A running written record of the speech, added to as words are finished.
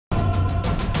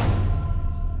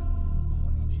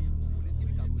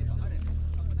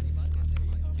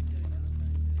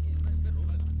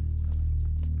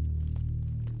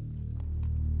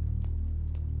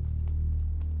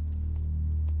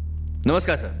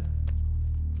नमस्कार sir.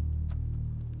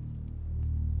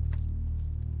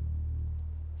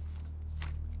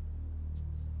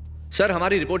 Sir,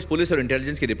 हमारी report police और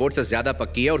इंटेलिजेंस की रिपोर्ट से ज्यादा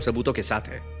पक्की है और सबूतों के साथ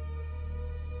है।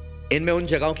 इनमें उन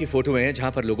जगहों की फोटोएं हैं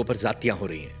जहां पर लोगों पर ज्यादतियां हो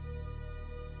रही हैं।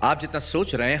 आप जितना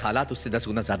सोच रहे हैं, हालात उससे 10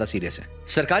 गुना ज्यादा सीरियस हैं।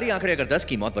 सरकारी आंकड़े अगर 10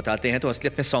 की मौत बताते हैं तो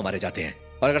असलियत में 100 मारे जाते हैं,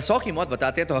 और अगर 100 की मौत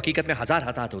बताते हैं तो हकीकत में 1000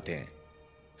 हताहत होते हैं।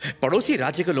 पड़ोसी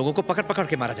राज्य के लोगों को पकड़ पकड़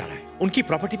के मारा जा रहा है, उनकी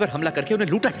प्रॉपर्टी पर हमला करके उन्हें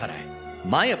लूटा जा रहा है।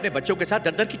 माएं अपने बच्चों के साथ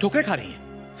दर दर की ठोकरें खा रही हैं।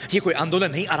 ये कोई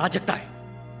आंदोलन नहीं, अराजकता है।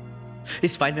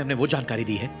 इस फाइल में हमने वो जानकारी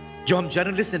दी है जो हम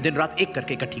जर्नलिस्ट ने दिन रात एक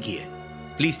करके इकट्ठी की है।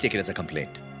 Please take it as a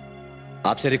complaint.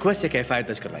 आपसे रिक्वेस्ट है कि एफआईआर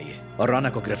दर्ज करवाइए और राणा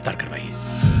को गिरफ्तार करवाइए।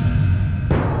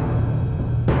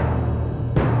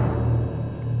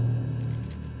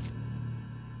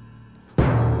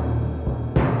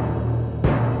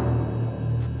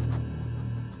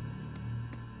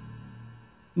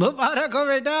 मुबारक हो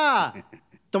बेटा,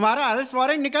 तुम्हारा अरेस्ट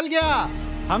वारंट निकल गया।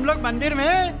 हम लोग मंदिर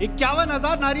में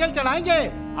 51,000 नारियल चढ़ाएंगे।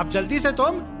 अब जल्दी से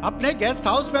तुम अपने गेस्ट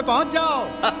हाउस में पहुंच जाओ।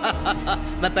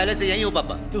 मैं पहले से यही हूँ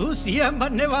पापा। तू सीएम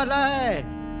बनने वाला है।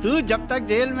 तू जब तक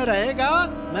जेल में रहेगा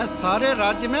मैं सारे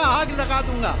राज्य में आग लगा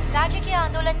दूंगा। राज्य के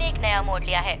आंदोलन ने एक नया मोड़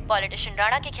लिया है। पॉलिटिशियन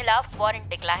राणा के खिलाफ वारंट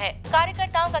निकला है।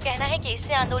 कार्यकर्ताओं का कहना है कि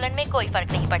इससे आंदोलन में कोई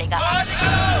फर्क नहीं पड़ेगा।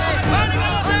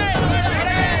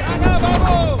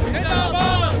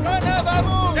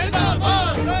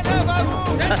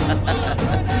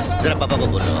 जरा पापा को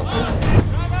बोलो।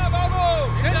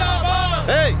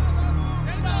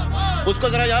 उसको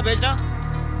जरा यहाँ भेजना।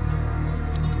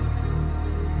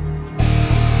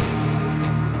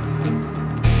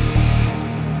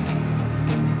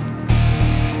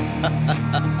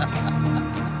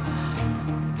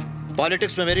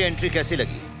 पॉलिटिक्स में मेरी एंट्री कैसी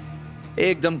लगी?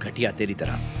 एकदम घटिया, तेरी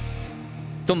तरह।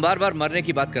 तुम बार बार मरने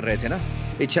की बात कर रहे थे ना,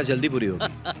 इच्छा जल्दी पूरी होगी।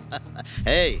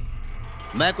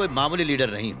 मैं कोई मामूली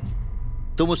लीडर नहीं हूं।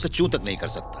 तुम मुझसे चूं तक नहीं कर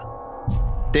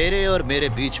सकता। तेरे और मेरे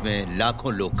बीच में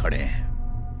लाखों लोग खड़े हैं।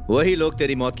 वही लोग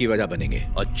तेरी मौत की वजह बनेंगे।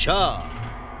 अच्छा,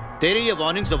 तेरी ये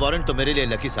वार्निंग्स और वारंट तो मेरे लिए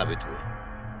लकी साबित हुए।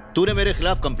 तूने मेरे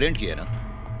खिलाफ कंप्लेंट की है ना,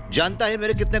 जानता है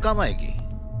मेरे कितने काम आएगी।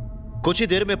 कुछ ही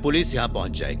देर में पुलिस यहां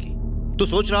पहुंच जाएगी। तू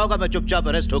सोच रहा होगा मैं चुपचाप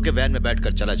अरेस्ट होकर वैन में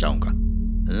बैठकर चला जाऊंगा।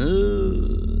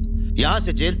 यहां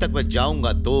से जेल तक मैं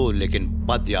जाऊंगा तो, लेकिन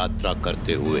पद यात्रा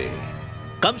करते हुए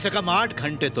कम से कम 8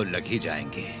 घंटे तो लग ही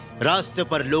जाएंगे। रास्ते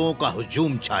पर लोगों का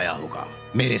हुजूम छाया होगा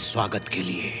मेरे स्वागत के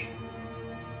लिए।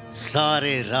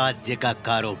 सारे राज्य का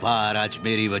कारोबार आज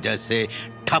मेरी वजह से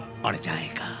ठप पड़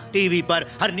जाएगा। टीवी पर,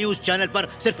 हर न्यूज चैनल पर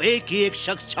सिर्फ एक ही एक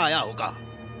शख्स छाया होगा।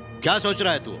 क्या सोच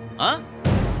रहा है तू? हाँ,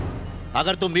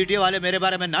 अगर तुम मीडिया वाले मेरे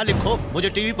बारे में ना लिखो, मुझे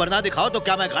टीवी पर ना दिखाओ, तो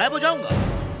क्या मैं गायब हो जाऊंगा?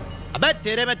 अबे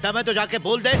तेरे में दम है तो जाके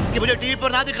बोल दे कि मुझे टीवी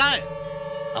पर ना दिखाए।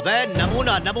 अबे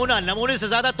नमूना नमूना, नमूने से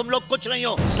ज्यादा तुम लोग कुछ नहीं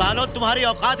हो। सालों तुम्हारी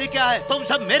औकात ही क्या है? तुम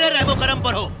सब मेरे रहमो करम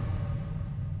पर हो।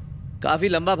 काफी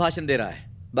लंबा भाषण दे रहा है,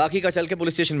 बाकी का चल के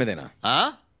पुलिस स्टेशन में देना।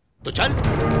 हाँ तो चल,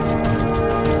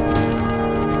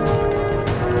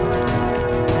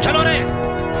 चलो रे।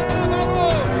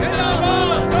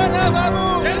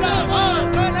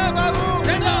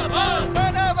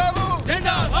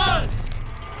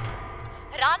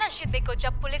 राणा शिंदे को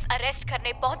जब पुलिस अरेस्ट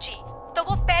करने पहुंची तो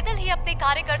वो पैदल ही अपने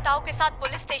कार्यकर्ताओं के साथ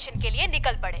पुलिस स्टेशन के लिए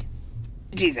निकल पड़े।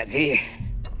 जीजा जी,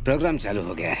 प्रोग्राम चालू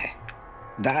हो गया है।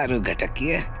 दारू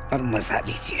गटकिए और मजा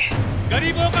लीजिए।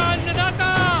 गरीबों का अन्नदाता,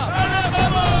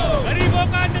 गरीबों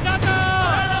का अन्नदाता,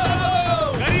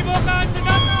 गरीबों का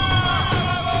अन्नदाता,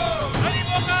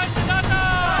 गरीबों का अन्नदाता।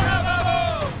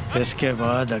 इसके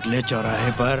बाद अगले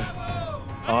चौराहे पर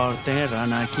औरतें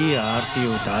राणा की आरती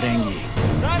उतारेंगी।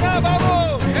 राणा बाबू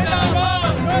जिंदाबाद,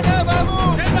 राणा बाबू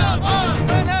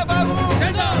जिंदाबाद, राणा बाबू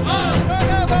जिंदाबाद,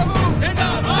 राणा बाबू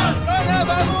जिंदाबाद, राणा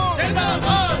बाबू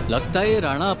जिंदाबाद। लगता है ये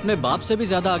राणा अपने बाप से भी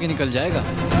ज्यादा आगे निकल जाएगा।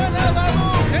 राणा बाबू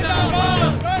जिंदाबाद,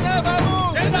 राणा बाबू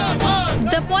जिंदाबाद।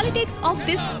 The politics of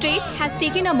this state has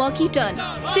taken a murky turn.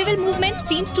 Civil movement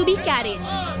seems to be carried.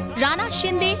 Rana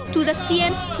Shinde to the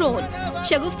CM's throne.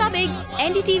 Shagufta bag,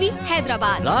 NDTV,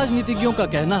 Hyderabad. राजनीतिज्ञों का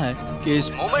कहना है कि इस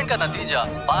मूवमेंट का नतीजा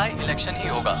बाय इलेक्शन ही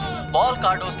होगा। पॉल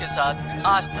कार्डोस के साथ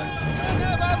आज तक।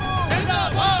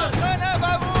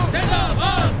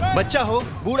 बच्चा हो,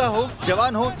 बूढ़ा हो,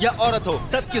 जवान हो या औरत हो,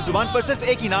 सबकी जुबान पर सिर्फ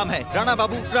एक ही नाम है, राणा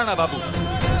बाबू, राणा बाबू।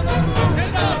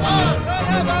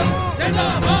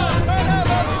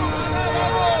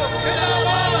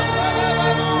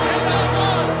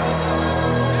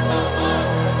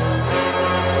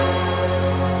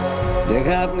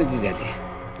 देखा आपने जीजा जी,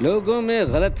 लोगों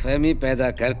में गलत फहमी पैदा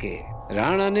करके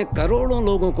राणा ने करोड़ों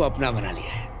लोगों को अपना बना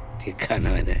लिया है। ठीक कहा ना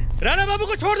मैंने? राणा बाबू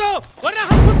को छोड़ दो वरना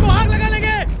हम खुद को आग लगा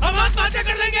लेंगे। हम आत्महत्या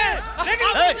कर लेंगे।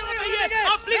 लेंगे।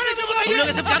 आप प्लीज तुम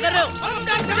लोग सब क्या कर रहे हो? हम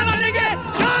जान से मारेंगे,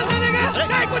 जान से लेंगे,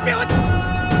 नहीं कुछ भी हो।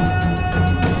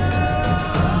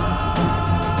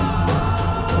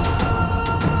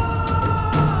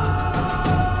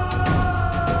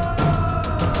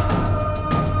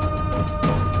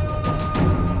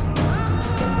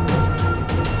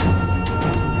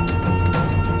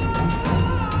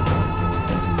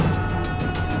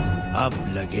 अब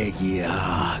लगेगी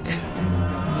आग।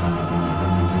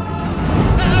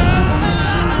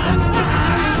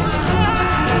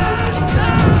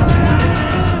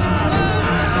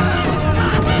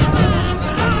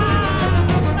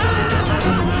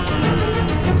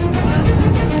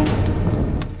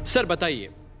 सर बताइए,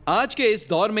 आज के इस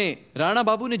दौर में राणा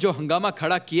बाबू ने जो हंगामा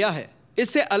खड़ा किया है,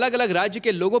 इससे अलग अलग राज्य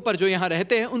के लोगों पर जो यहाँ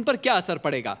रहते हैं उन पर क्या असर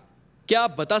पड़ेगा? क्या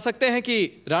आप बता सकते हैं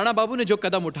कि राणा बाबू ने जो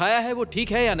कदम उठाया है वो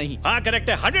ठीक है या नहीं? हाँ करेक्ट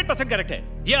है, 100% करेक्ट है।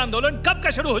 ये आंदोलन कब का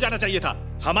शुरू हो जाना चाहिए था।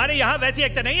 हमारे यहाँ वैसी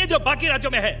एकता नहीं है जो बाकी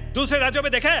राज्यों में है। दूसरे राज्यों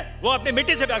में देखा है, वो अपनी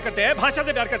मिट्टी से प्यार करते हैं, भाषा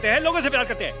से प्यार करते हैं, लोगों से प्यार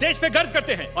करते हैं, देश पे गर्व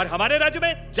करते हैं। और हमारे राज्य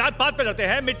में जात पात पे लड़ते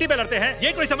हैं, मिट्टी पे लड़ते हैं।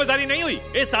 ये कोई समझदारी नहीं हुई।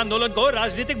 इस आंदोलन को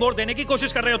राजनीतिक मोड़ देने की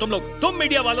कोशिश कर रहे हो तुम लोग। तुम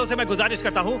मीडिया वालों से मैं गुजारिश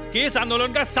करता हूँ कि इस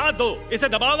आंदोलन का साथ दो, इसे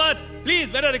दबाओ मत।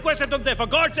 प्लीज मेरा रिक्वेस्ट है तुमसे, for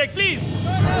God sake please.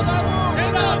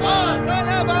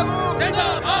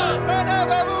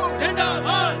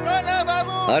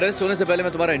 Arrest होने से पहले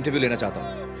मैं तुम्हारा इंटरव्यू लेना चाहता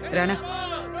हूँ। राणा,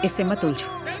 इससे मत उलझो।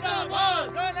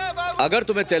 अगर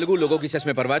तुम्हें तेलुगु लोगों की सच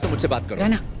में परवाह है तो मुझसे बात करो।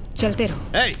 राणा, चलते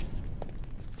रहो। ए,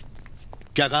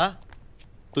 क्या कहा?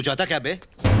 तू चाहता क्या बे?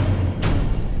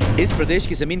 इस प्रदेश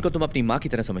की जमीन को तुम अपनी माँ की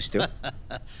तरह समझते हो?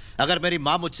 अगर मेरी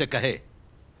माँ मुझसे कहे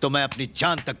तो मैं अपनी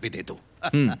जान तक भी दे दूं।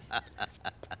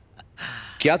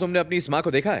 क्या तुमने अपनी इस माँ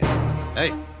को देखा है? ए,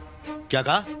 क्या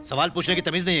कहा? सवाल पूछने की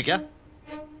तमीज नहीं है क्या?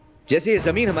 जैसे ये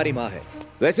जमीन हमारी माँ है,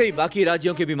 वैसे ही बाकी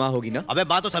राज्यों की भी माँ होगी ना? अबे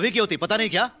माँ तो सभी की होती, पता नहीं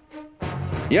क्या?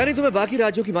 यानी तुम्हें बाकी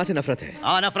राज्यों की माँ से नफरत है?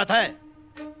 हाँ नफरत है।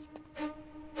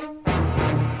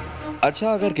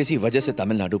 अच्छा, अगर किसी वजह से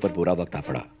तमिलनाडु पर बुरा वक्त आ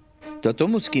पड़ा तो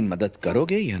तुम उसकी मदद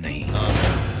करोगे या नहीं?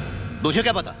 मुझे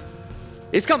क्या पता?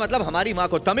 इसका मतलब हमारी माँ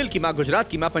को तमिल की माँ, गुजरात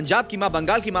की माँ, पंजाब की माँ,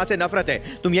 बंगाल की माँ से नफरत है।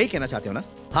 तुम यही कहना चाहते हो ना?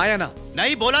 हाँ या ना?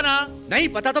 नहीं बोला ना। नहीं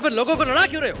पता तो फिर लोगों को लड़ा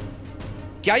क्यों रहे हो?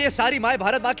 क्या ये सारी माँ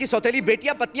भारत माँ की सौतेली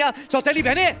बेटियां, पत्नियां, सौतेली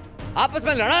बहनें आपस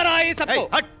में लड़ा रहा है ये सबको?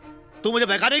 हट, तू मुझे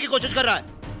बहकाने की कोशिश कर रहा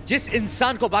है। जिस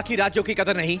इंसान को बाकी राज्यों की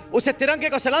कदर नहीं, उसे तिरंगे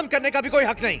को सलाम करने का भी कोई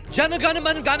हक नहीं, जन गण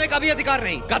मन गाने का भी अधिकार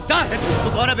नहीं। गद्दार है तू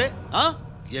कौन है बे?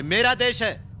 हाँ, ये मेरा देश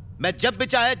है। मैं जब भी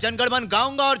चाहे जनगण मन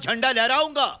गाऊंगा और झंडा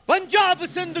लहराऊंगा। पंजाब,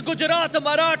 सिंध, गुजरात,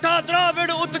 मराठा,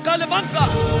 द्राविड़, उत्कल, बंगा।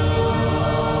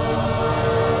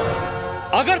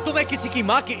 अगर तुम्हें किसी की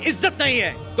माँ की इज्जत नहीं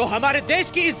है तो हमारे देश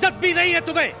की इज्जत भी नहीं है।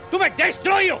 तुम्हें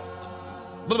देशद्रोही हो।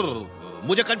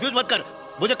 मुझे कंफ्यूज मत कर,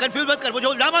 मुझे कंफ्यूज मत कर, मुझे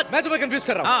उलझा मत। मैं तुम्हें कंफ्यूज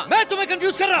कर रहा हूँ। हाँ। मैं तुम्हें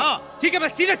कंफ्यूज कर रहा हूँ। हाँ। ठीक है, मैं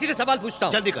सीधे सीधे सवाल पूछता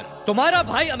हूँ। जल्दी कर। तुम्हारा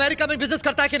भाई अमेरिका में बिजनेस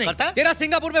करता है कि नहीं? करता है। तेरा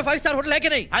सिंगापुर में 5 स्टार होटल है कि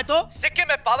नहीं? है तो। सिक्किम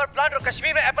में पावर प्लांट और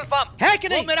कश्मीर में एप्पल फार्म है कि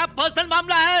नहीं? वो मेरा पर्सनल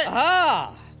मामला है।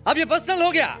 हाँ, अब ये पर्सनल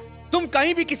हो गया। तुम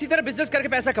कहीं भी किसी तरह बिजनेस करके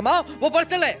पैसा कमाओ, वो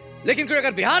पर्सनल है। लेकिन कोई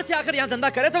अगर बिहार से आकर यहाँ धंधा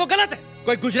करे तो वो गलत है।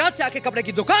 कोई गुजरात से आके कपड़े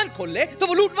की दुकान खोल ले तो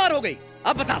वो लूटमार हो गई।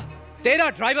 अब बता, तेरा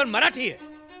ड्राइवर मराठी है,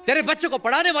 तेरे बच्चों को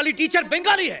पढ़ाने वाली टीचर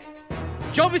बंगाली है,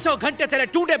 2400 घंटे तेरे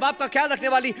टूटे बाप का ख्याल रखने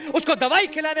वाली, उसको दवाई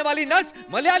खिलाने वाली नर्स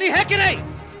मलयाली है कि नहीं?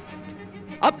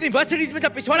 अपनी मर्सिडीज में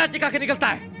जब पिछवाड़ा टिका के निकलता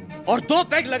है और 2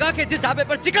 पैग लगा के जिस ढाबे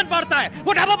पर चिकन पाड़ता है,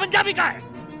 वो ढाबा पंजाबी का है।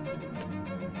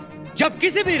 जब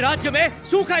किसी भी राज्य में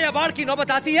सूखा या बाढ़ की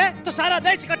नौबत आती है तो सारा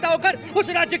देश इकट्ठा होकर उस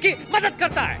राज्य की मदद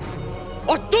करता है,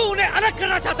 और तू उन्हें अलग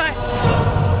करना चाहता है।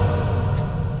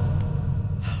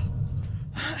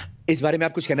 इस बारे में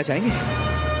आप कुछ कहना चाहेंगे?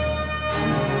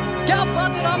 क्या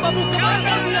बात है रामबाबू, कमाल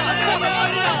कर दिया। क्या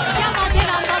बात है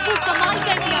रामबाबू, कमाल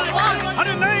कर दिया। वाह।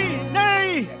 अरे नहीं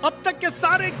नहीं, अब तक के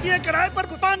सारे किए किराए पर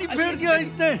पानी फेर दिया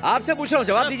इसने। आपसे पूछ रहा हूँ,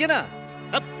 जवाब दीजिए ना।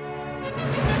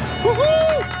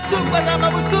 सुपर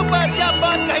रामबाबू, सुपर, क्या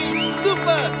बात कही,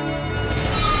 सुपर।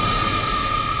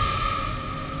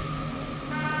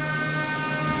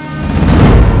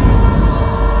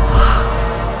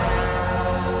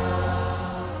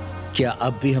 क्या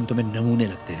अब भी हम तुम्हें नमूने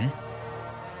लगते हैं?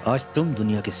 आज तुम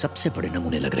दुनिया के सबसे बड़े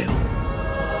नमूने लग रहे हो।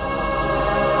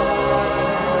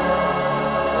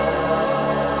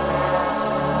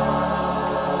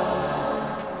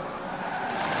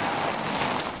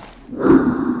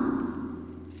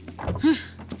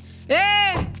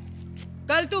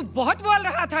 कल तू बहुत बोल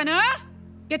रहा था ना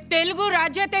कि तेलुगु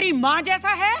राज्य तेरी माँ जैसा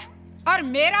है और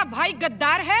मेरा भाई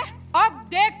गद्दार है। अब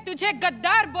देख तुझे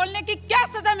गद्दार बोलने की क्या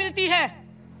सजा मिलती है।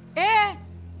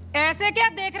 ऐसे क्या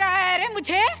देख रहा है रे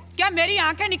मुझे? क्या मेरी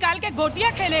आंखें निकाल के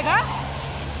गोटियां खेलेगा?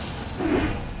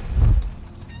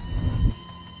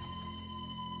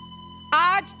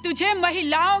 आज आज तुझे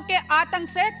महिलाओं के आतंक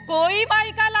से कोई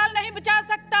माई का लाल नहीं बचा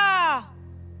सकता।